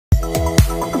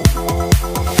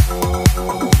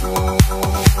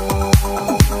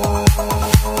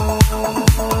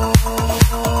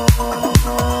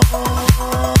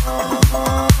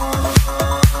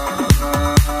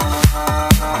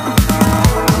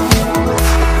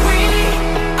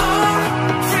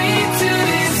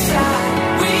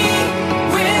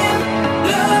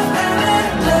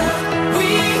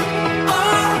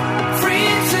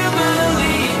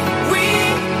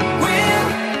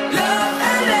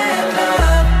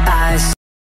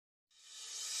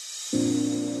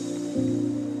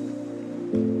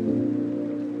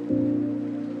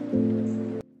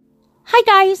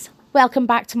Hi guys, welcome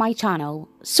back to my channel.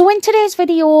 So in today's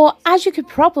video, as you could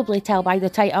probably tell by the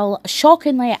title,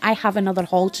 shockingly I have another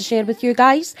haul to share with you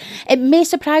guys. It may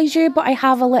surprise you, but I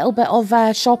have a little bit of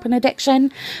a shopping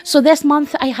addiction. So this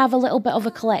month I have a little bit of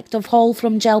a collective haul,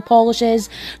 from gel polishes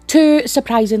to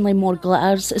surprisingly more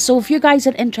glitters. So if you guys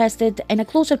are interested in a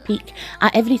closer peek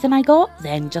at everything I got,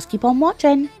 then just keep on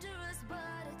watching.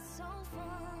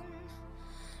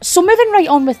 So moving right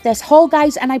on with this haul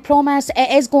guys, and I promise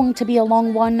it is going to be a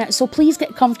long one, so please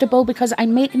get comfortable because I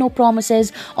make no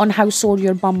promises on how sore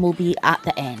your bum will be at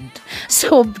the end.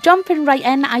 So jumping right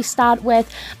in, I start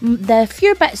with the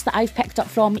few bits that I've picked up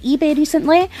from eBay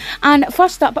recently. And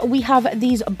first up we have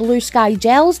these Bluesky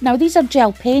gels. Now these are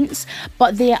gel paints,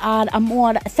 but they are a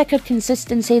more thicker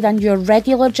consistency than your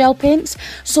regular gel paints.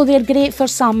 So they're great for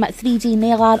some 3D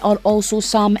nail art or also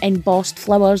some embossed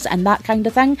flowers and that kind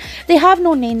of thing. They have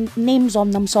no names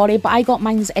on them, sorry, but I got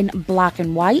mine in black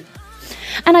and white.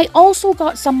 And I also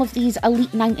got some of these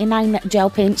Elite99 gel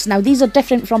paints. Now these are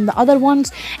different from the other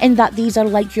ones in that these are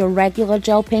like your regular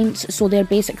gel paints, so they're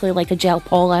basically like a gel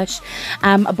polish.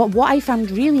 But what I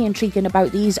found really intriguing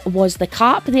about these was the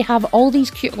cap. They have all these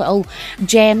cute little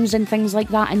gems and things like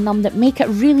that in them that make it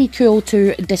really cool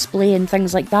to display and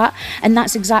things like that, and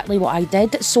that's exactly what I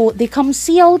did. So they come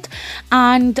sealed,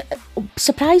 and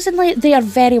surprisingly they are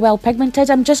very well pigmented.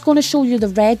 I'm just going to show you the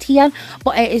red here,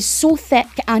 but it is so thick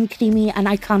and creamy and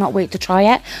I cannot wait to try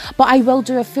it. But I will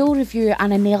do a full review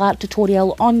and a nail art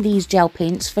tutorial on these gel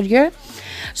paints for you.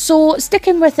 So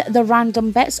sticking with the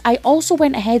random bits, I also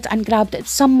went ahead and grabbed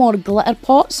some more glitter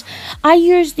pots. I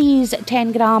use these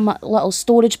 10-gram little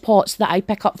storage pots that I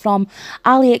pick up from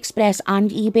AliExpress and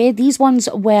eBay. These ones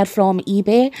were from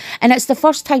eBay, and it's the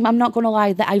first time, I'm not going to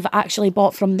lie, that I've actually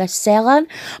bought from this seller,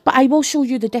 but I will show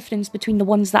you the difference between the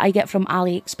ones that I get from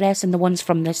AliExpress and the ones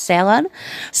from this seller.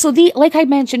 So like I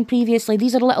mentioned previously,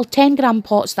 these are little 10-gram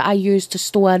pots that I use to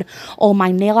store all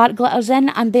my nail art glitters in,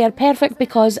 and they are perfect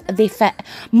because they fit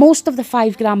most of the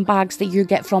 5-gram bags that you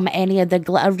get from any of the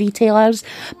glitter retailers,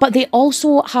 but they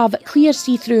also have clear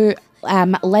see-through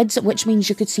lids, which means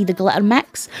you could see the glitter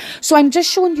mix. So I'm just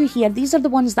showing you here, these are the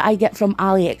ones that I get from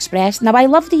AliExpress. Now I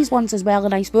love these ones as well,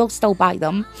 and I will still buy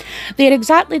them. They're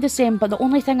exactly the same, but the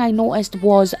only thing I noticed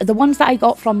was the ones that I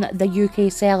got from the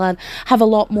UK seller have a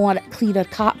lot more clearer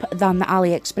cap than the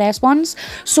AliExpress ones.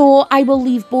 So I will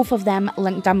leave both of them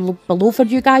linked down below for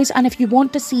you guys, and if you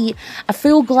want to see a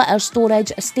full glitter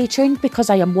storage, stay tuned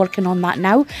because I am working on that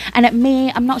now, and it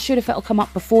may, I'm not sure if it'll come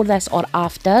up before this or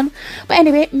after. But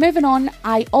anyway, moving on,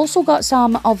 I also got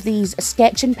some of these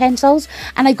sketching pencils,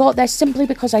 and I got this simply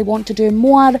because I want to do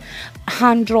more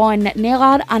hand-drawn nail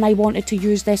art, and I wanted to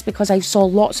use this because I saw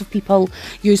lots of people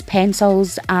use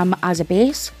pencils as a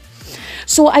base.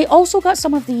 So I also got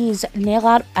some of these nail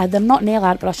art, they're not nail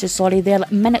art brushes, sorry, they're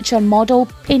miniature model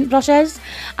paint brushes,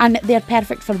 and they're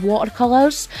perfect for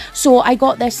watercolours. So I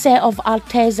got this set of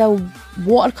Arteza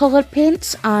watercolour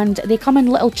paints, and they come in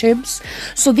little tubes.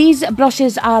 So these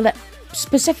brushes are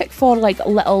specific for like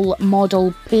little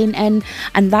model painting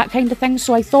and that kind of thing.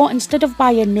 So I thought instead of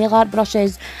buying nail art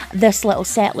brushes, this little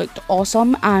set looked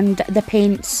awesome. And the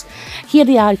paints, here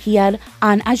they are here,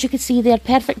 and as you can see, they're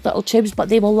perfect little tubes, but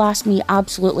they will last me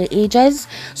absolutely ages.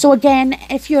 So again,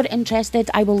 if you're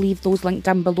interested, I will leave those linked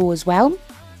down below as well.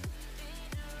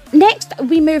 Next,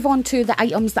 we move on to the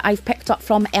items that I've picked up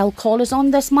from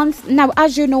El-corazon this month. Now,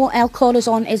 as you know,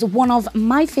 El-corazon is one of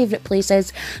my favourite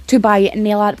places to buy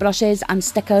nail art brushes and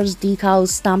stickers, decals,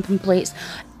 stamping plates,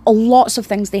 lots of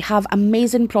things. They have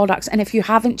amazing products, and if you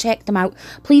haven't checked them out,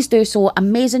 please do so.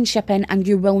 Amazing shipping, and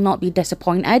you will not be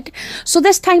disappointed. So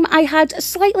this time I had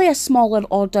slightly a smaller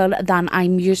order than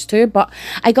I'm used to, but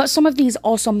I got some of these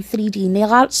awesome 3D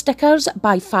nail art stickers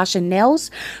by Fashion Nails.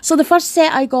 So the first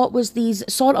set I got was these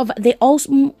sort of, they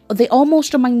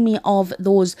almost remind me of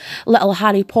those little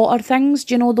Harry Potter things.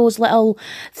 Do you know those little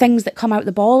things that come out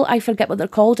the ball? I forget what they're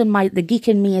called, and the geek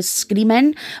in me is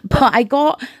screaming. But I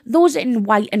got those in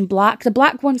white and black. The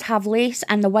black ones have lace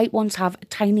and the white ones have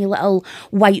tiny little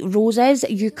white roses.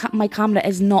 My camera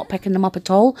is not picking them up at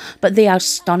all, but they are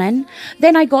stunning.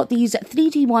 Then I got these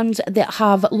 3D ones that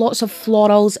have lots of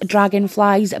florals,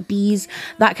 dragonflies, bees,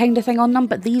 that kind of thing on them,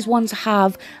 but these ones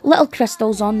have little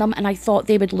crystals on them and I thought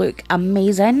they would look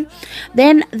amazing.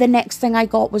 Then the next thing I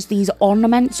got was these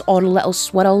ornaments or little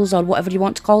swirls or whatever you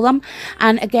want to call them,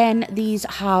 and again these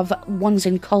have ones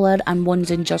in colour and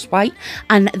ones in just white,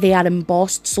 and they are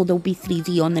embossed so they'll be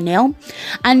 3D on the nail.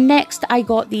 And next I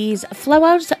got these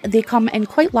flowers. They come in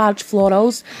quite large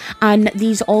florals and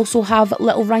these also have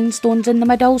little rhinestones in the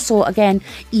middle, so again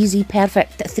easy,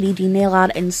 perfect 3D nail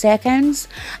art in seconds.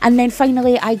 And then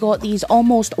finally I got these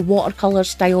almost watercolour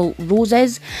style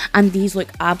roses, and these look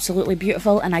absolutely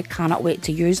beautiful and I cannot wait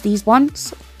to use these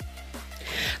ones.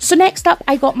 So next up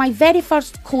I got my very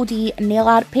first Kodi nail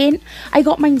art paint. I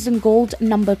got mine in gold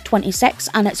number 26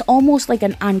 and it's almost like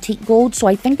an antique gold, so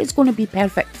I think it's going to be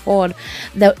perfect for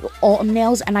the autumn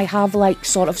nails, and I have like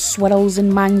sort of swirls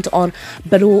in mind or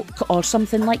baroque or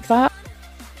something like that.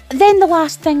 Then the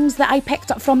last things that I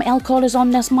picked up from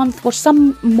El-corazon this month were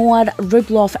some more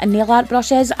Roubloff nail art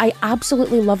brushes. I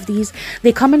absolutely love these.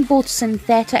 They come in both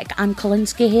synthetic and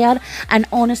Kolinsky hair and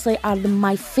honestly are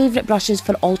my favourite brushes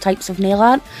for all types of nail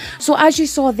art. So as you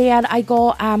saw there, I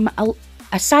got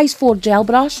a size 4 gel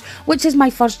brush, which is my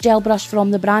first gel brush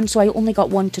from the brand, so I only got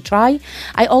one to try.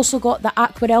 I also got the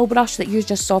aqua brush that you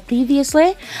just saw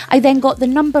previously. I then got the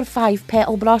number 5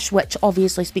 petal brush, which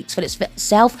obviously speaks for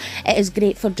itself. It is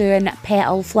great for doing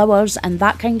petal flowers and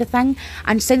that kind of thing,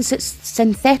 and since it's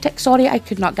synthetic, sorry I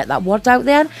could not get that word out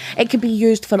there, it can be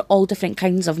used for all different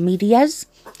kinds of medias.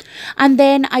 And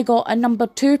then I got a number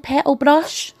 2 petal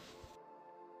brush.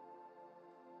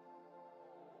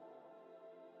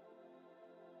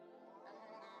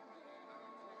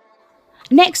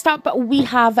 Next up we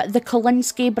have the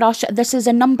Kolinsky brush. This is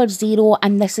a number 0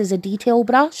 and this is a detail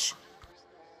brush.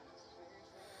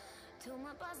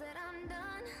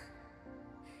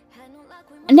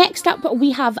 Next up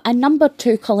we have a number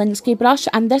 2 Kolinsky brush,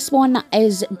 and this one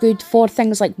is good for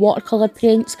things like watercolour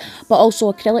paints but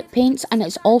also acrylic paints, and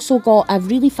it's also got a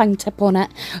really fine tip on it,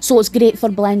 so it's great for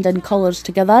blending colours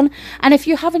together. And if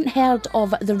you haven't heard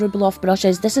of the Roubloff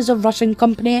brushes, this is a Russian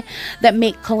company that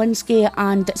make Kolinsky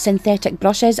and synthetic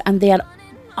brushes, and they are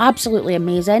absolutely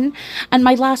amazing. And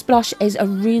my last brush is a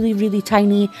really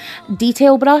tiny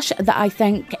detail brush that I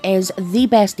think is the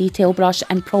best detail brush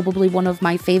and probably one of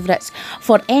my favourites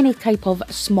for any type of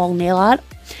small nail art.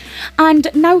 And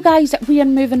now guys, we are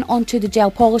moving on to the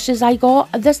gel polishes I got.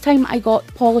 This time I got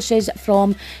polishes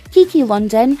from Kiki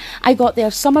London. I got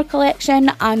their summer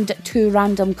collection and 2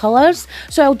 random colours,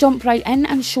 so I'll jump right in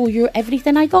and show you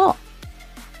everything I got.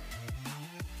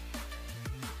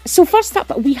 So first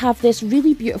up we have this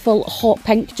really beautiful hot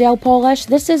pink gel polish.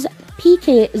 This is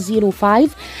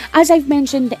PK05. As I've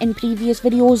mentioned in previous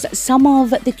videos, some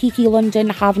of the Kiki London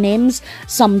have names,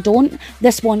 some don't.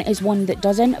 This one is one that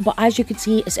doesn't, but as you can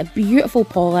see it's a beautiful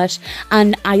polish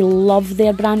and I love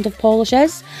their brand of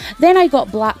polishes. Then I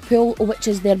got Blackpool, which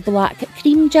is their black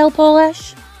cream gel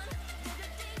polish.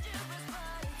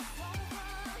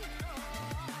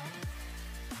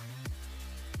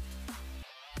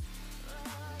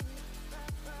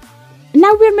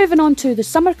 Now we're moving on to the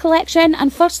summer collection,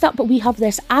 and first up we have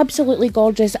this absolutely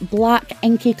gorgeous black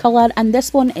inky colour, and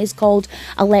this one is called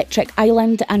Electric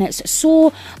Island, and it's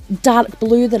so dark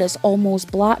blue that it's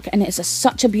almost black, and it's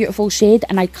such a beautiful shade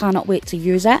and I cannot wait to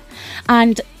use it,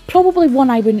 and probably one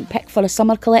I wouldn't pick for a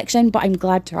summer collection, but I'm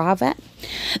glad to have it.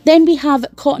 Then we have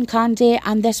Cotton Candy,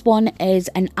 and this one is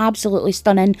an absolutely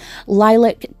stunning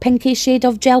lilac pinky shade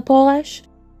of gel polish.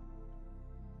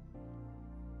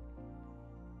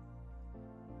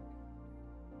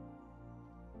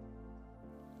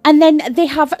 And then they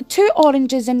have 2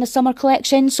 oranges in the summer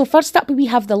collection. So first up we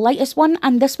have the lightest one,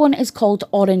 and this one is called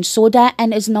Orange Soda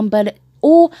and is number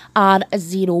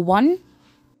OR01.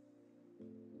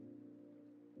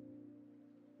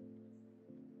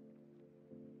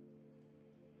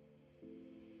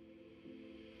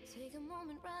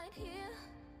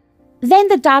 Then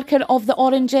the darker of the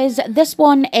oranges, this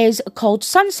one is called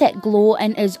Sunset Glow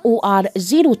and is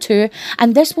OR02,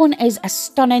 and this one is a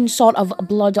stunning sort of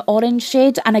blood orange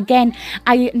shade, and again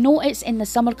I know it's in the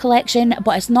summer collection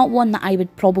but it's not one that I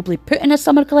would probably put in a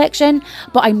summer collection,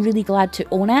 but I'm really glad to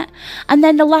own it. And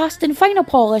then the last and final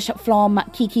polish from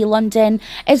Kiki London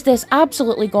is this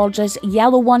absolutely gorgeous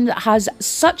yellow one that has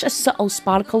such a subtle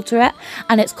sparkle to it,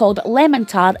 and it's called Lemon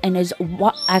Tart and is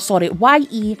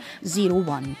YE01.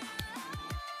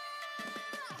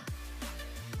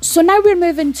 So now we're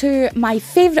moving to my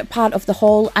favourite part of the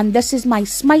haul, and this is my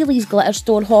Smiley's glitter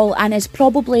store haul, and is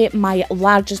probably my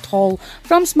largest haul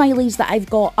from Smiley's that I've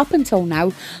got up until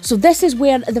now. So this is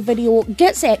where the video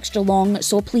gets extra long,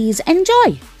 so please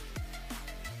enjoy.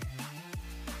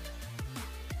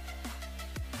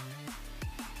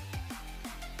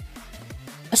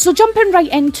 So jumping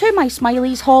right into my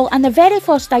Smiley's haul, and the very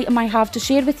first item I have to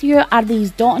share with you are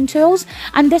these dotting tools,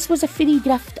 and this was a free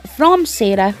gift from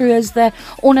Sarah, who is the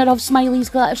owner of Smiley's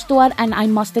glitter store, and I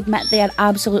must admit they are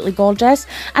absolutely gorgeous,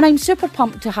 and I'm super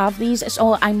pumped to have these,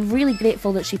 so I'm really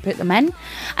grateful that she put them in.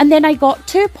 And then I got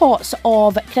 2 pots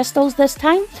of crystals this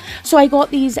time, so I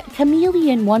got these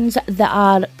chameleon ones that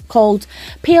are called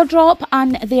Pear Drop,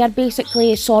 and they are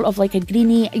basically sort of like a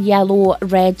greeny, yellow,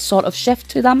 red sort of shift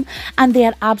to them, and they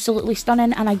are absolutely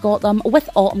stunning, and I got them with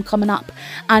autumn coming up,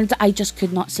 and I just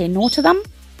could not say no to them.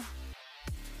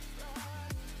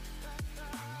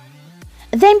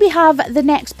 Then we have the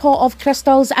next pot of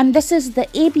crystals, and this is the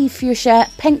AB Fuchsia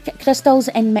pink crystals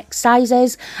in mixed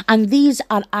sizes, and these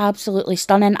are absolutely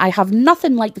stunning. I have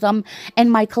nothing like them in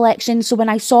my collection, so when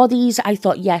I saw these I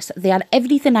thought, yes, they are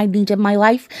everything I need in my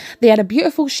life. They are a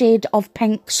beautiful shade of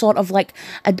pink, sort of like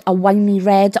a winey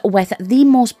red, with the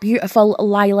most beautiful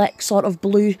lilac sort of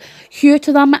blue hue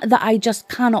to them that I just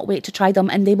cannot wait to try them,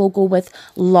 and they will go with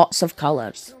lots of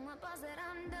colours.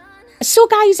 So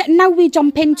guys, now we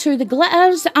jump into the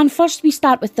glitters, and first we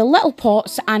start with the little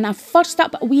pots, and first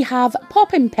up we have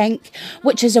Poppin' Pink,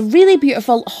 which is a really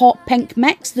beautiful hot pink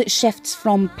mix that shifts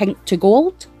from pink to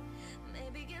gold.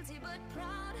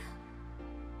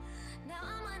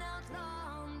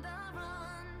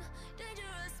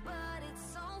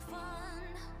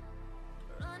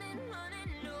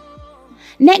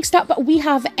 Next up we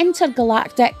have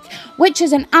Intergalactic, which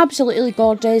is an absolutely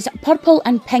gorgeous purple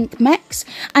and pink mix,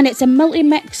 and it's a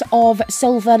multi-mix of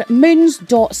silver, moons,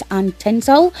 dots and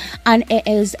tinsel, and it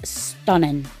is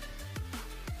stunning.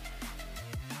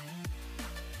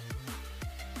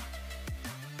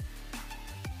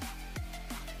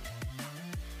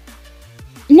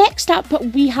 Next up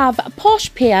we have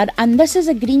Posh Pear, and this is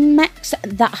a green mix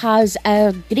that has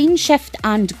a green shift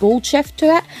and gold shift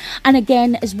to it, and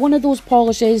again is one of those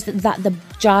polishes that the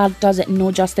jar does it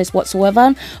no justice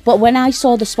whatsoever, but when I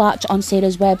saw the swatch on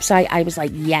Sarah's website I was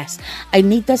like, yes, I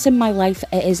need this in my life.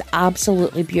 It is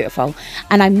absolutely beautiful,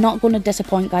 and I'm not going to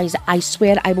disappoint, guys. I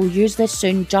swear I will use this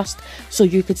soon just so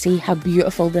you could see how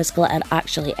beautiful this glitter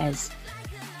actually is.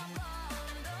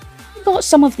 Got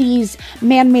some of these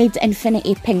Mermaid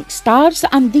Infinity Pink stars,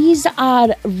 and these are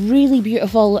really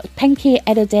beautiful pinky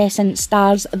iridescent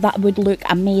stars that would look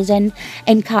amazing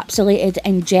encapsulated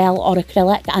in gel or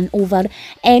acrylic and over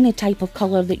any type of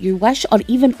colour that you wish, or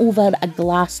even over a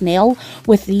glass nail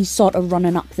with these sort of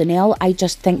running up the nail. I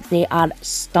just think they are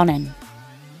stunning.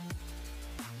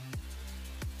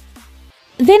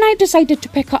 Then I decided to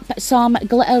pick up some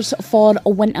glitters for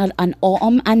winter and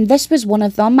autumn, and this was one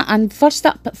of them. And first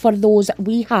up for those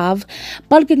we have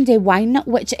Burgundy Wine,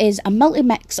 which is a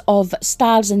multi-mix of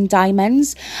stars and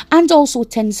diamonds and also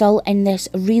tinsel in this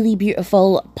really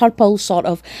beautiful purple sort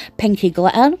of pinky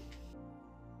glitter.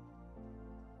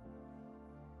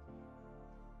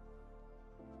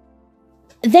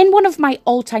 Then one of my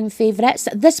all-time favourites,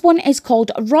 this one is called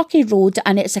Rocky Road,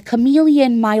 and it's a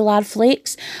chameleon mylar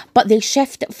flakes, but they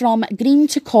shift from green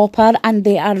to copper, and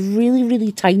they are really,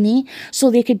 really tiny, so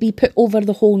they could be put over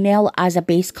the whole nail as a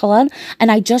base colour,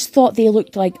 and I just thought they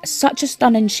looked like such a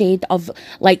stunning shade of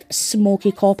like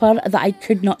smoky copper that I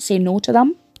could not say no to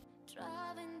them.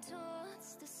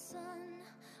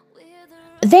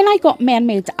 Then I got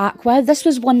Mermaid Aqua. This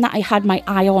was one that I had my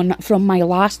eye on from my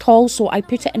last haul, so I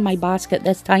put it in my basket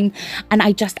this time, and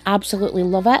I just absolutely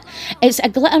love it. It's a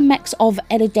glitter mix of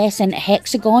iridescent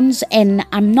hexagons, and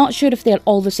I'm not sure if they're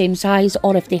all the same size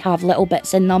or if they have little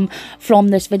bits in them from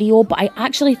this video, but I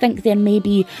actually think there may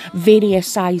be various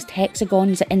sized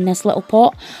hexagons in this little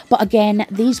pot. But again,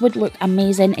 these would look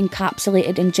amazing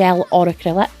encapsulated in gel or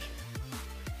acrylic.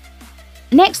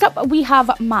 Next up we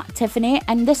have Matte Tiffany,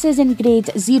 and this is in grade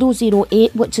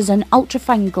 008, which is an ultra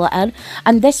fine glitter,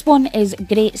 and this one is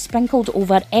great sprinkled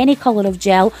over any colour of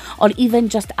gel or even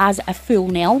just as a full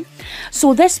nail.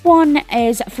 So this one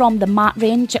is from the matte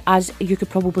range, as you could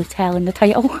probably tell in the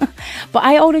title, but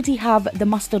I already have the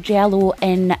mustard yellow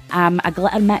in a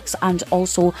glitter mix and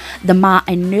also the matte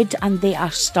in nude, and they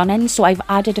are stunning, so I've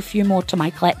added a few more to my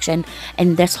collection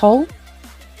in this haul.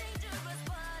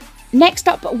 Next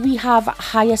up we have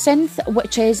Hyacinth,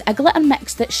 which is a glitter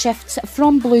mix that shifts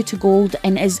from blue to gold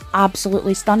and is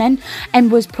absolutely stunning, and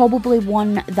was probably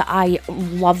one that I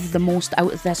love the most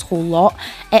out of this whole lot.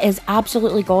 It is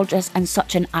absolutely gorgeous and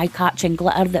such an eye-catching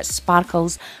glitter that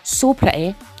sparkles so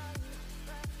pretty.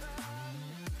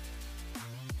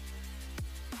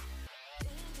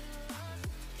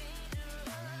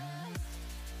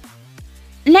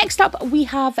 Next up we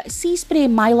have Sea Spray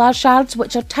Mylar shards,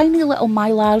 which are tiny little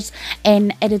Mylars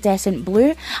in iridescent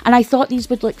blue, and I thought these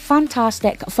would look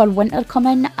fantastic for winter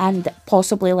coming and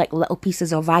possibly like little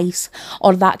pieces of ice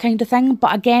or that kind of thing.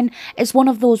 But again, it's one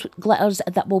of those glitters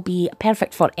that will be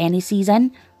perfect for any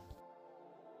season.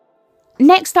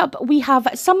 Next up we have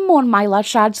some more Mylar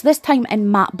shards, this time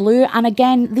in matte blue, and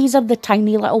again these are the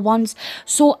tiny little ones,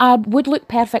 so would look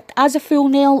perfect as a full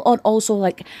nail or also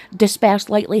like dispersed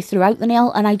lightly throughout the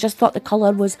nail, and I just thought the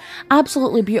colour was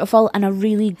absolutely beautiful and a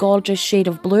really gorgeous shade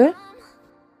of blue.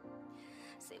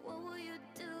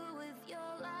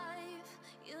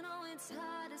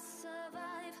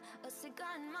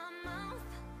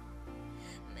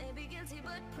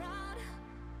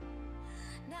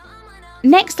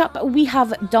 Next up we have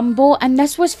Dumbo, and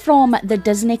this was from the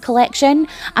Disney collection,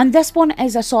 and this one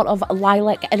is a sort of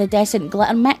lilac iridescent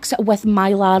glitter mix with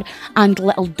Mylar and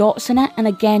little dots in it, and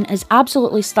again is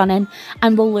absolutely stunning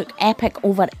and will look epic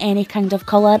over any kind of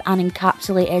colour and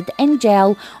encapsulated in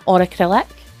gel or acrylic.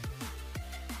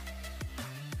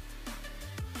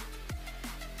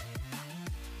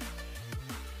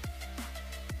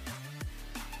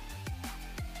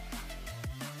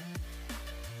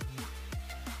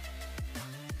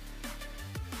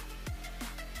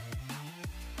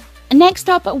 Next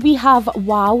up we have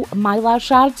Wow Mylar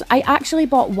shards. I actually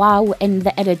bought Wow in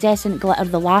the iridescent glitter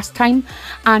the last time,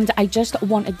 and I just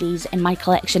wanted these in my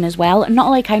collection as well. Not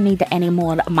like I need any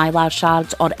more Mylar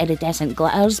shards or iridescent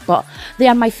glitters, but they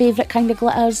are my favourite kind of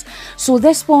glitters. So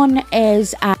this one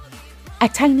is a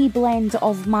tiny blend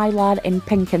of Mylar in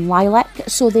pink and lilac,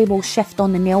 so they will shift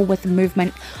on the nail with the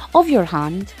movement of your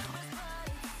hand.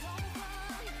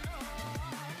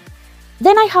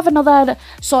 Then I have another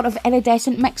sort of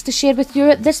iridescent mix to share with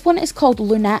you. This one is called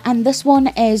Luna, and this one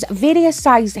is various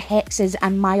sized hexes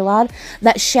and Mylar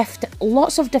that shift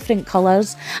lots of different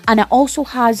colours, and it also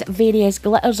has various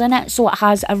glitters in it, so it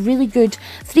has a really good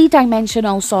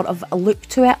three-dimensional sort of look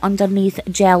to it underneath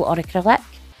gel or acrylic.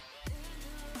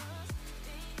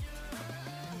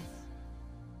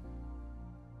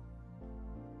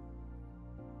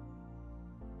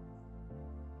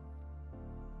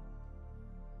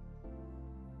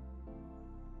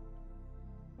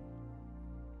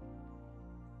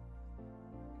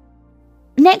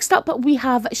 Next up we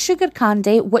have Sugar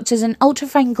Candy, which is an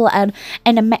ultrafine glitter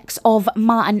in a mix of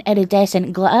matte and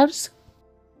iridescent glitters.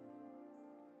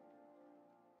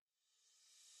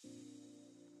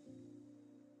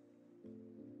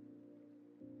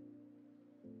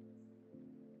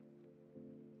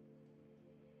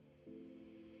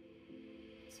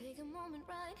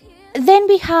 Then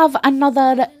we have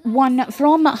another one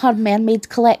from her Mermaid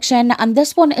collection, and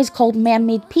this one is called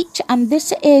Mermaid Peach, and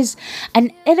this is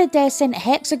an iridescent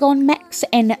hexagon mix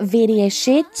in various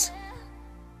shades.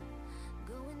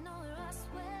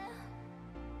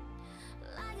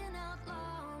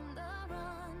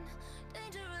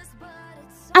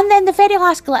 And then the very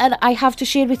last glitter I have to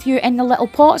share with you in the little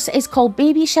pots is called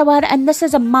Baby Shower, and this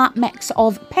is a matte mix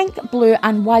of pink, blue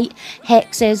and white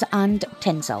hexes and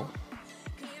tinsel.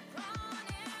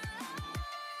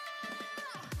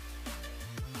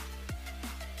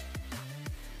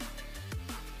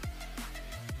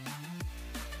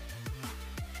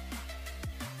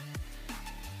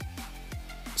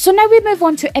 So now we move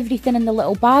on to everything in the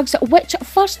little bags, which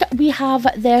first we have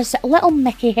this little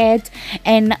Mickey head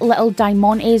in little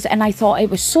diamantes, and I thought it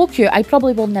was so cute. I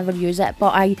probably will never use it,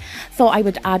 but I thought I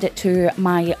would add it to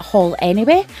my haul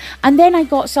anyway. And then I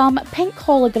got some pink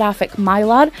holographic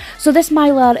Mylar. So this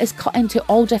Mylar is cut into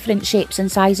all different shapes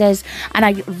and sizes, and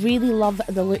I really love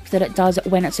the look that it does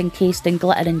when it's encased in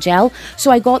glitter and gel. So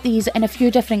I got these in a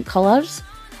few different colours.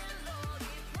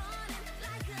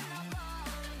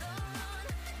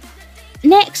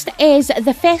 Next is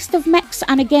the Festive mix,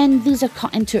 and again these are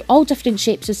cut into all different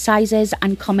shapes and sizes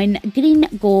and come in green,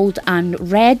 gold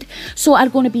and red, so are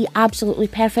going to be absolutely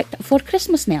perfect for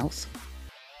Christmas nails.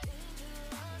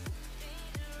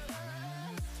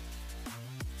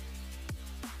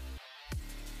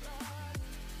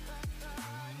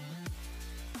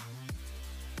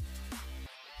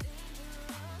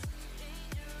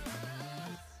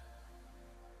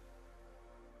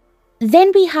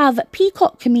 Then we have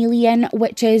Peacock Chameleon,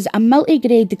 which is a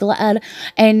multi-grade glitter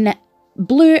in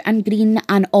blue and green,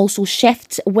 and also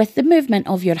shifts with the movement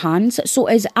of your hands. So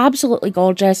it is absolutely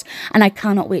gorgeous and I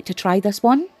cannot wait to try this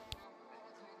one.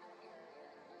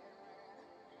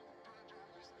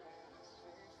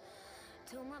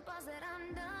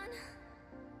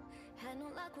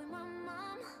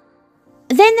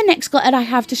 Then the next glitter I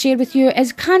have to share with you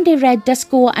is Candy Red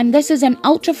Disco, and this is an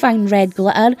ultra fine red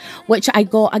glitter which I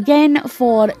got again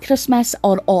for Christmas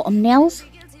or autumn nails.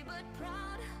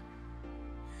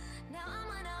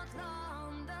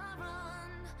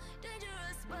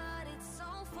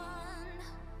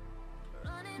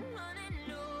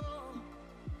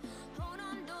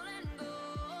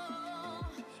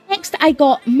 Next I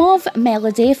got Mauve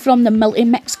Melody from the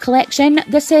multi-mix collection.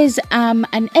 This is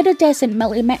an iridescent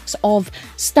multi-mix of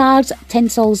stars,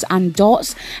 tinsels and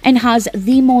dots, and has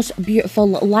the most beautiful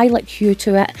lilac hue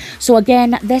to it. So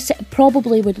again, this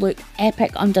probably would look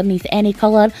epic underneath any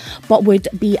colour, but would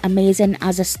be amazing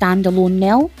as a standalone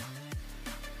nail.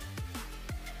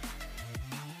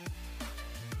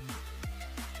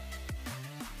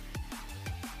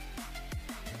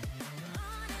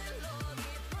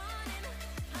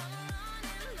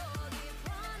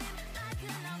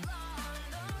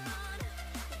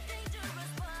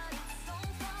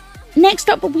 Next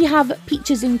up we have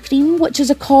Peaches and Cream, which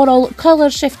is a coral colour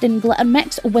shifting glitter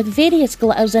mix with various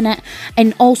glitters in it,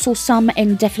 and also some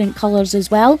in different colours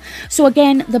as well. So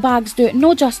again, the bags do it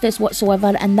no justice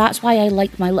whatsoever, and that's why I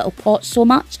like my little pots so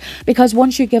much, because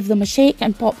once you give them a shake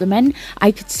and pop them in,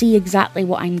 I could see exactly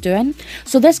what I'm doing.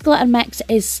 So this glitter mix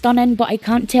is stunning, but I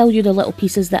can't tell you the little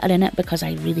pieces that are in it because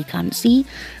I really can't see.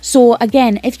 So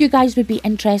again, if you guys would be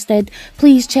interested,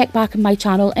 please check back on my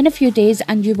channel in a few days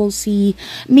and you will see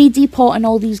me depotting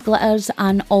all these glitters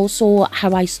and also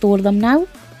how I store them now.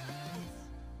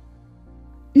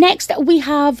 Next we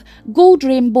have Gold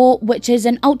Rainbow, which is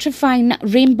an ultra fine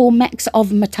rainbow mix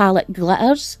of metallic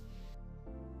glitters.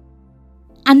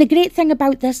 And the great thing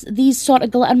about these sort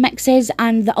of glitter mixes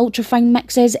and the ultra fine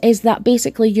mixes is that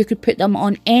basically you could put them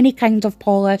on any kind of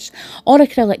polish or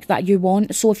acrylic that you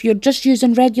want. So if you're just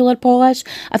using regular polish,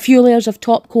 a few layers of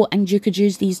top coat and you could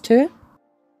use these too.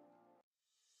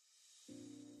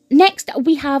 Next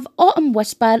we have Autumn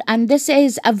Whisper, and this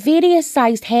is a various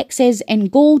sized hexes in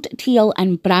gold, teal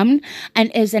and brown, and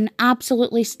is an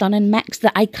absolutely stunning mix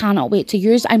that I cannot wait to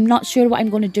use. I'm not sure what I'm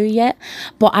going to do yet,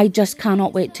 but I just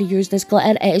cannot wait to use this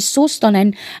glitter. It is so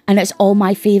stunning and it's all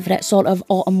my favourite sort of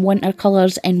autumn winter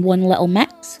colours in one little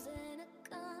mix.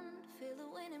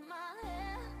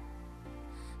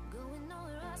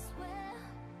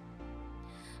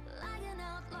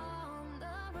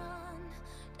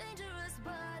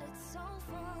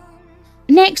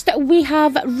 Next we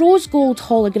have Rose Gold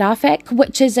Holographic,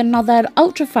 which is another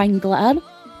ultra fine glitter.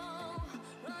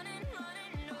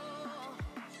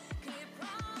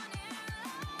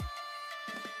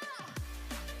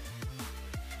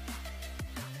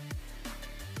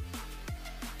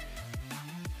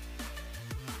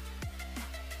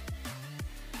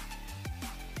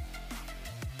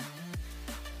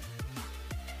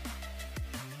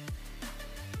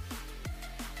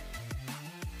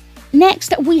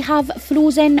 Next we have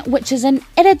Frozen, which is an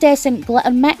iridescent glitter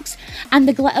mix, and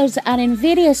the glitters are in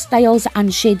various styles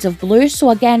and shades of blue, so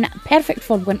again perfect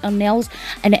for winter nails,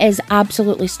 and it is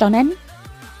absolutely stunning.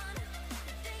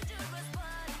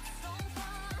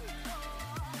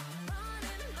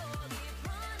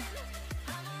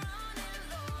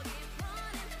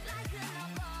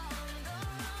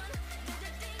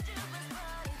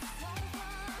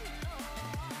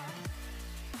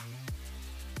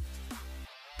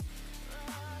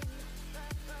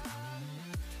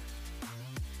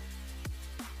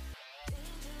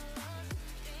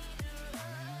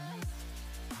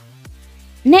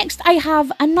 Next I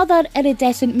have another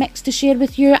iridescent mix to share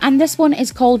with you, and this one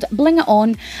is called Bling It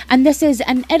On, and this is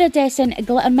an iridescent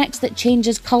glitter mix that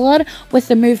changes colour with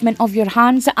the movement of your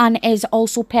hands and is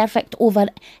also perfect over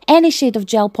any shade of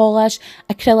gel polish,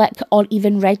 acrylic or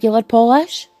even regular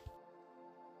polish.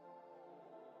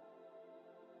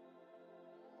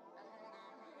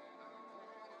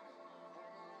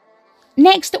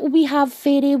 Next we have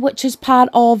Fairy, which is part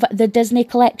of the Disney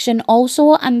collection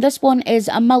also, and this one is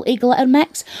a multi-glitter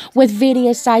mix with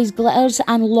various size glitters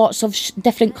and lots of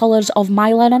different colours of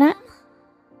Mylar in it.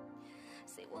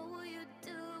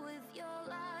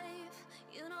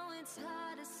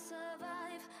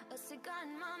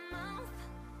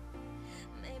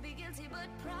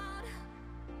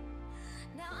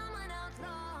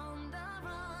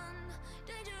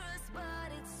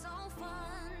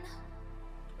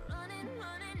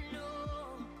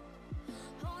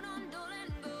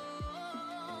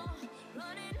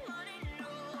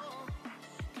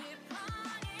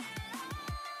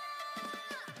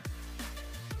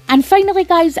 And finally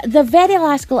guys, the very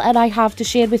last glitter I have to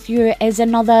share with you is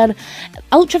another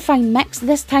ultrafine mix.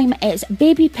 This time it's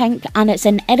baby pink and it's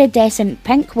an iridescent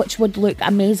pink, which would look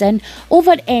amazing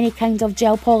over any kind of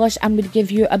gel polish and would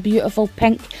give you a beautiful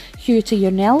pink hue to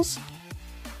your nails.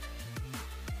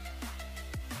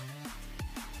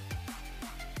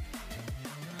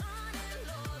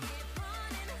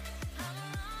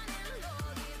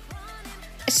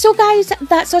 So guys,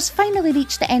 that's us finally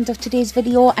reached the end of today's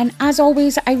video, and as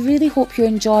always I really hope you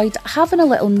enjoyed having a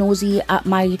little nosy at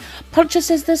my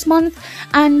purchases this month,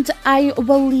 and I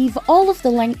will leave all of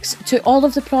the links to all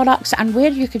of the products and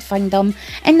where you could find them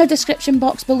in the description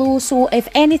box below, so if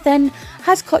anything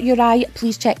has caught your eye,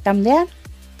 please check them there.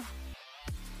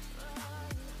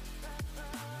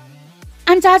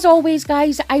 And as always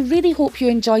guys, I really hope you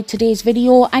enjoyed today's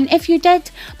video, and if you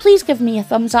did, please give me a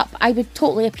thumbs up, I would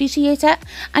totally appreciate it.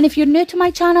 And if you're new to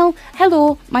my channel,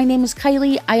 hello, my name is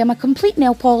Kylie, I am a complete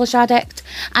nail polish addict,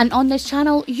 and on this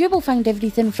channel you will find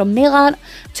everything from nail art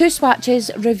to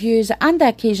swatches, reviews and the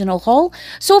occasional haul.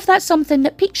 So if that's something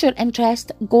that piques your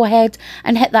interest, go ahead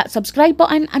and hit that subscribe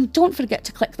button, and don't forget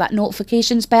to click that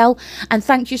notifications bell. And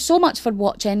thank you so much for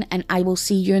watching, and I will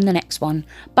see you in the next one.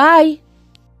 Bye!